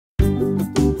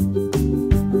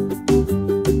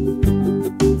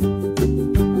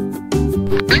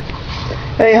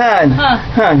Hey, hon.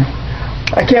 Hon.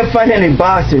 I can't find any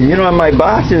boxers. You know what my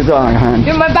boxers are, hon?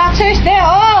 You're my boxers there.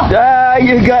 Oh.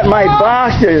 You got my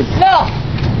boxers. Look.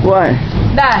 What?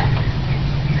 That.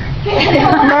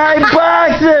 My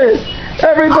boxers.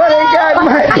 Everybody got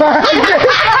my boxers.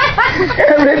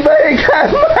 Everybody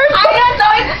got my boxers. I don't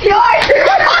know it's yours.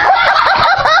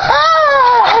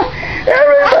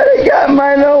 Everybody got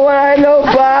my I know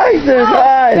boxers,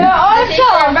 hon. They're also.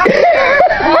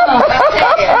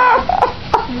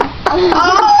 Oh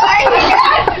my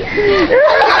God.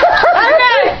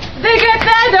 They get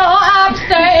that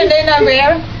upstairs and then I'm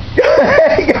here.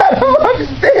 I got them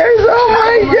upstairs. Oh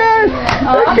my God.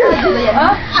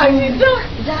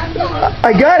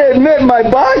 I gotta admit, my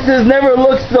boxes never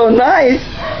looked so nice.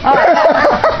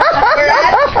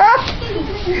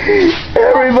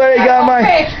 Everybody got my.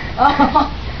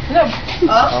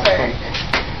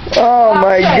 Oh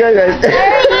my goodness.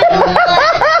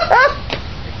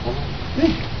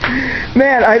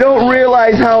 Man, I don't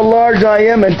realize how large I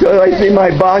am until I see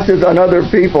my boxes on other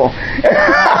people.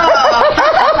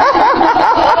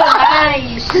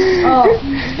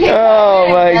 Oh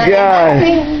my God.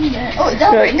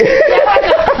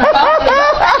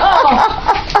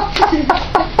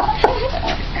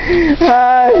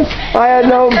 Hon, I had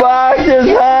no boxes,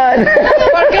 hon.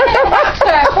 Forget the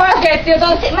boxer. Forget. You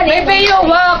don't. Maybe you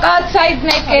walk outside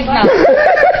naked now.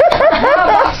 No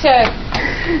boxer.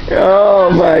 Oh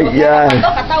my God.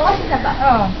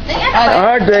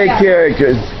 Aren't they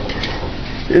characters?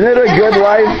 Isn't it a good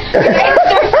life?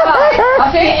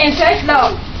 Okay, insert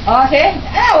now. Okay.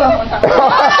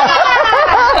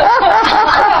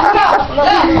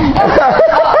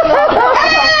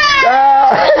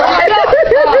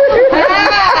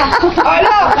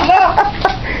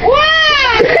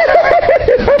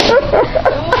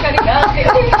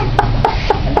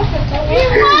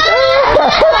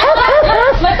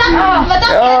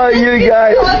 Oh, you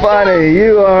guys funny.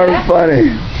 You are funny.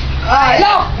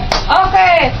 Look.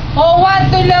 Okay. Who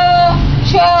want to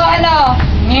show ano?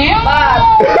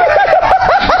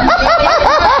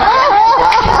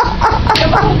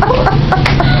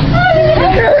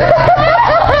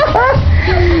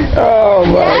 Oh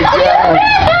my God.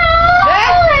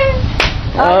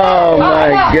 Oh my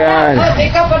God.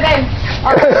 Ikaw pa rin.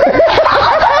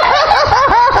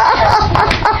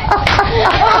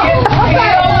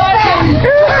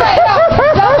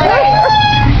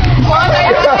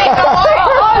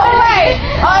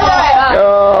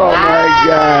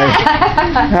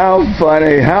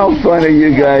 How funny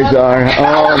you guys are.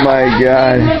 Oh my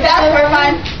God.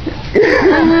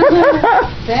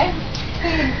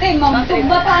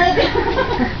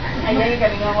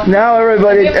 Now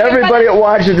everybody that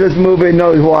watches this movie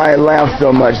knows why I laugh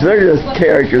so much. They're just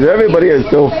characters. Everybody is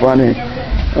so funny.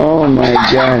 Oh my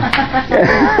God.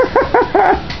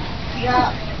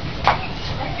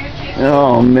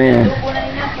 Oh man.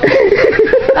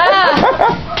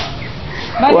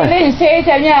 Madeline say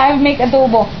to me, I make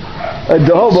adobo.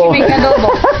 Adobo? She make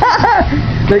adobo.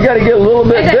 They got to get a little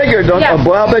bit bigger, don't they?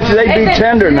 Well, I bet you they'd be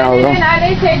tender now, though.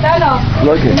 They say,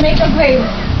 look at. She make a grill.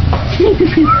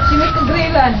 She make a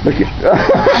grill one. Look at.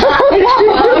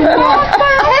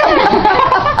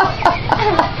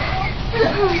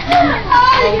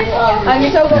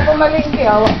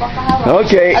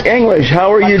 Okay, English,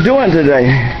 how are you doing today?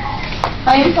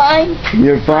 I'm fine.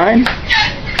 You're fine?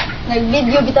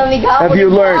 Have you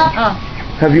learned?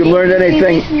 Have you learned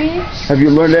anything? Have you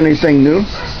learned anything new? I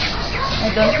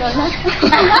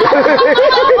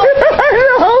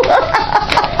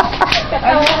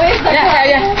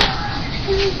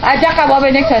don't know.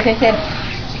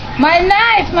 My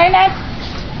knife.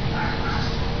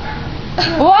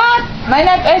 What? My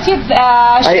knife.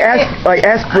 I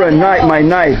asked for a knife. My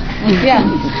knife. Yeah.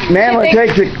 Nana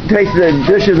takes the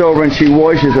dishes over and she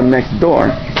washes them next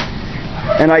door.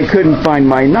 And I couldn't find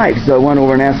my knife, so I went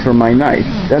over and asked for my knife.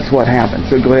 That's what happened.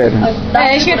 So go ahead.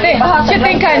 She think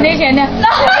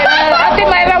Ate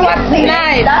Myra, what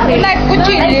knife? Knife,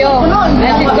 cuchillo.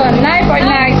 And she go, knife or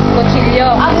knife,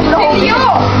 cuchillo.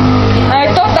 I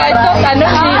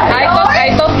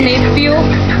thought nephew.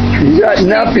 You got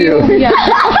nephew. Yeah.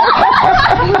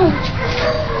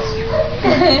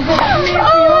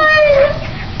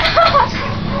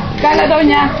 Kala daw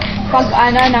niya, pag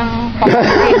ano ng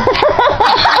pag-ibig.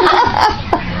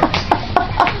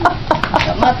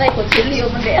 Matay ko, chili o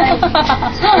mandi ay.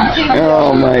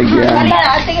 Oh my God.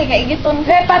 Kala ate kay kaigiton.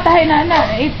 Eh, patahay na na.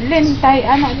 Lin, tayo,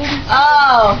 ano, Lin.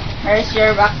 Oh, where's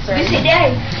your boxer? You see there?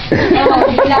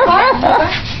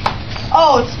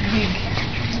 Oh, it's big.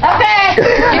 Okay,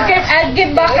 you can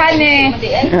give back honey.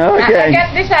 Okay. I get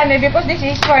this honey because this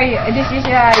is for you. This is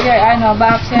your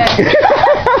boxer.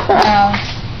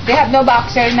 They have no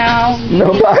boxer now.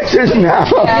 No boxers now.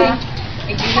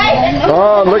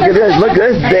 Oh, look at this. Look at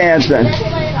this dancing.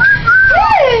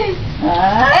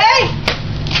 Hey!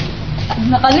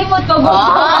 Nakalimot ko ba?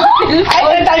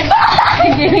 Ay,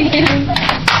 giling-giling.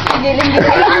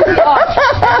 Giling-giling.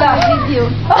 Video.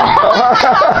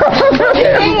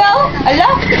 Singaw. Ala?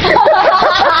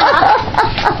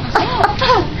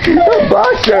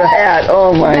 Boxer hat.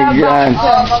 Oh my God.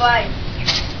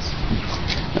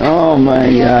 Oh my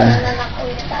God.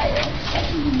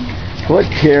 What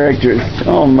characters.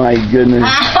 Oh my goodness.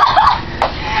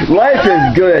 Life is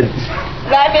good.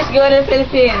 Life is good in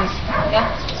Philippines. Yeah.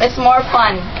 It's more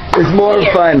fun. It's more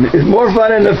fun. It's more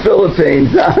fun in the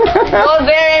Philippines. Go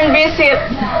there and visit.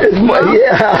 It's more,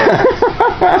 yeah.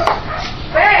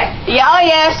 Yeah, oh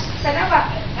yes.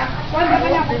 Well,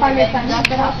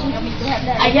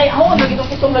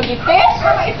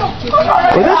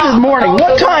 this is morning.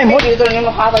 What time?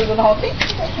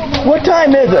 What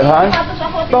time is it, hon?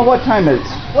 About what time is it?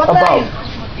 About?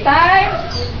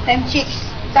 Time 6.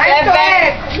 Time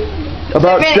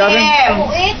About 7?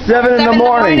 7 in the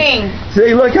morning.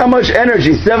 See, look how much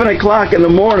energy. 7 o'clock in the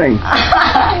morning.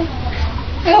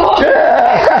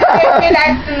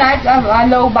 Tonight,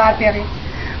 low battery.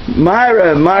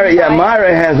 Myra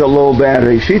has a low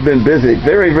battery. She's been busy,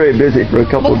 very, very busy for a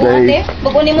couple of days.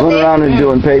 Running around and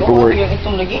doing paperwork.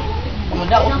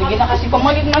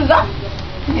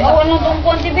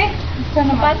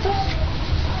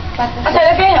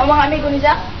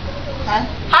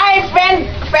 Hi,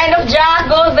 friend of Jack.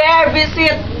 Go there,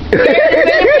 visit. Here in the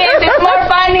Philippines, it's more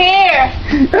fun here.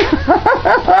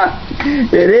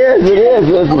 It is,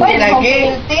 isn't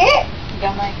it?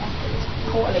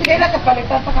 Sige lang,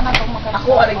 kapalitan pa ka na itong makakita.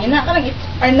 Ako, alagin na ka lagi.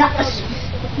 Anak.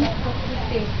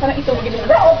 Parang ito magiging.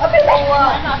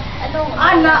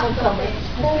 Anak.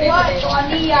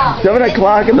 7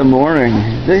 o'clock in the morning.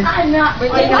 See?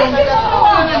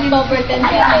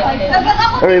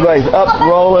 Everybody's up,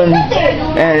 rolling,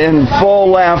 and in full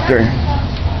laughter.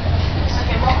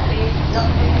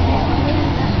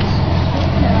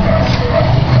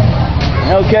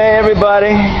 Okay,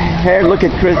 everybody. Here, look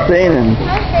at Christine and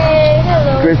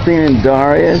Hello. Christine and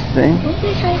Darius. See? Say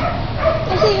hi.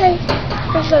 Say hi.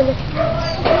 Say hi.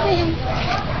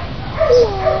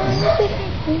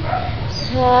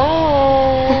 Hi.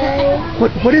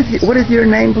 What is your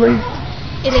name, please?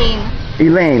 Elaine.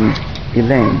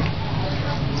 Elaine.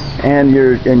 And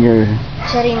your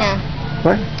Sharina.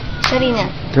 what? Sharina.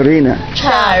 Torina.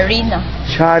 Charina.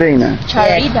 Charina.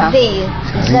 Charina. Zay.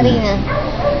 Sharina.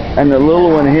 And the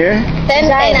little one here?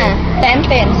 Tenten.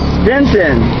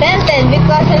 Tintin.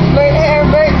 Because her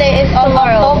birthday is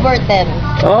tomorrow. October 10.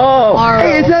 Oh. Tomorrow.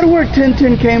 Hey, is that where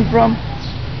Tintin came from?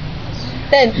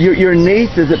 10. Your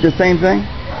niece, is it the same thing?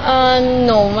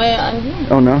 No, my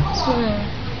Oh no.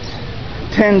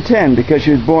 10/10 because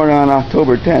she was born on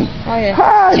October 10th. Oh yeah.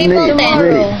 Ah, Triple neat,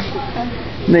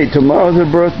 10. neat. Tomorrow's her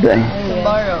birthday.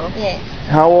 Tomorrow. Yes.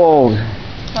 How old?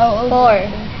 4.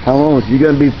 How old? You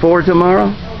gonna be 4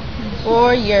 tomorrow?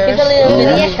 4 years. She's a little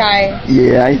bit shy.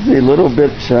 Yeah, I see, a little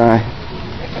bit shy.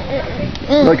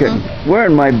 Look at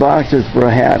wearing my boxers for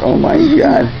a hat. Oh my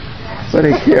God, what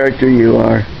a character you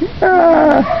are.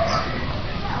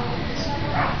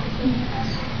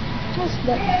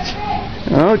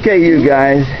 Okay, you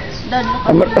guys.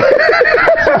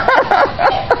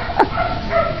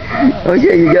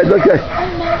 Okay, you guys look like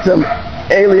some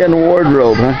alien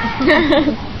wardrobe, huh?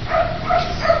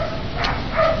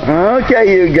 Okay,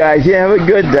 you guys, you have a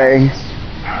good day.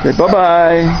 Say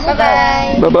bye-bye.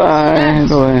 Bye-bye. Bye-bye.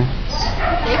 Bye-bye.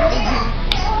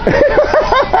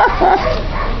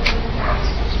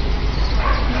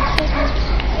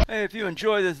 Hey, if you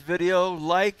enjoy this video,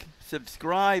 like,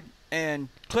 subscribe, and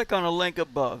click on the link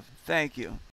above. Thank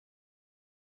you.